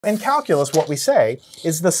In calculus, what we say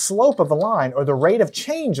is the slope of a line, or the rate of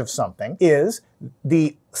change of something, is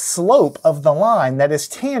the slope of the line that is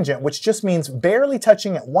tangent, which just means barely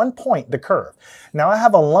touching at one point the curve. Now I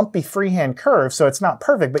have a lumpy freehand curve, so it's not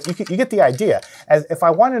perfect, but you get the idea. As if I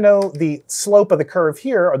want to know the slope of the curve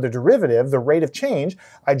here, or the derivative, the rate of change,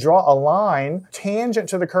 I draw a line tangent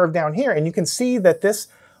to the curve down here, and you can see that this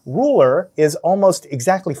ruler is almost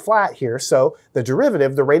exactly flat here, so the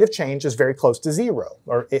derivative, the rate of change, is very close to zero,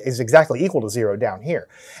 or is exactly equal to zero down here.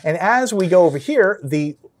 And as we go over here,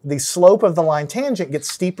 the slope of the line tangent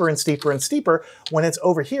gets steeper and steeper and steeper. When it's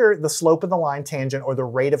over here, the slope of the line tangent, or the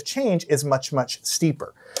rate of change, is much, much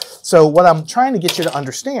steeper. So what I'm trying to get you to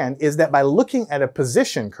understand is that by looking at a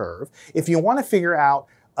position curve, if you want to figure out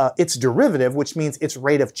its derivative, which means its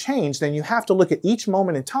rate of change, then you have to look at each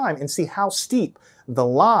moment in time and see how steep the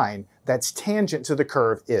line that's tangent to the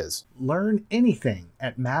curve is. Learn anything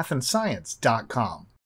at mathandscience.com.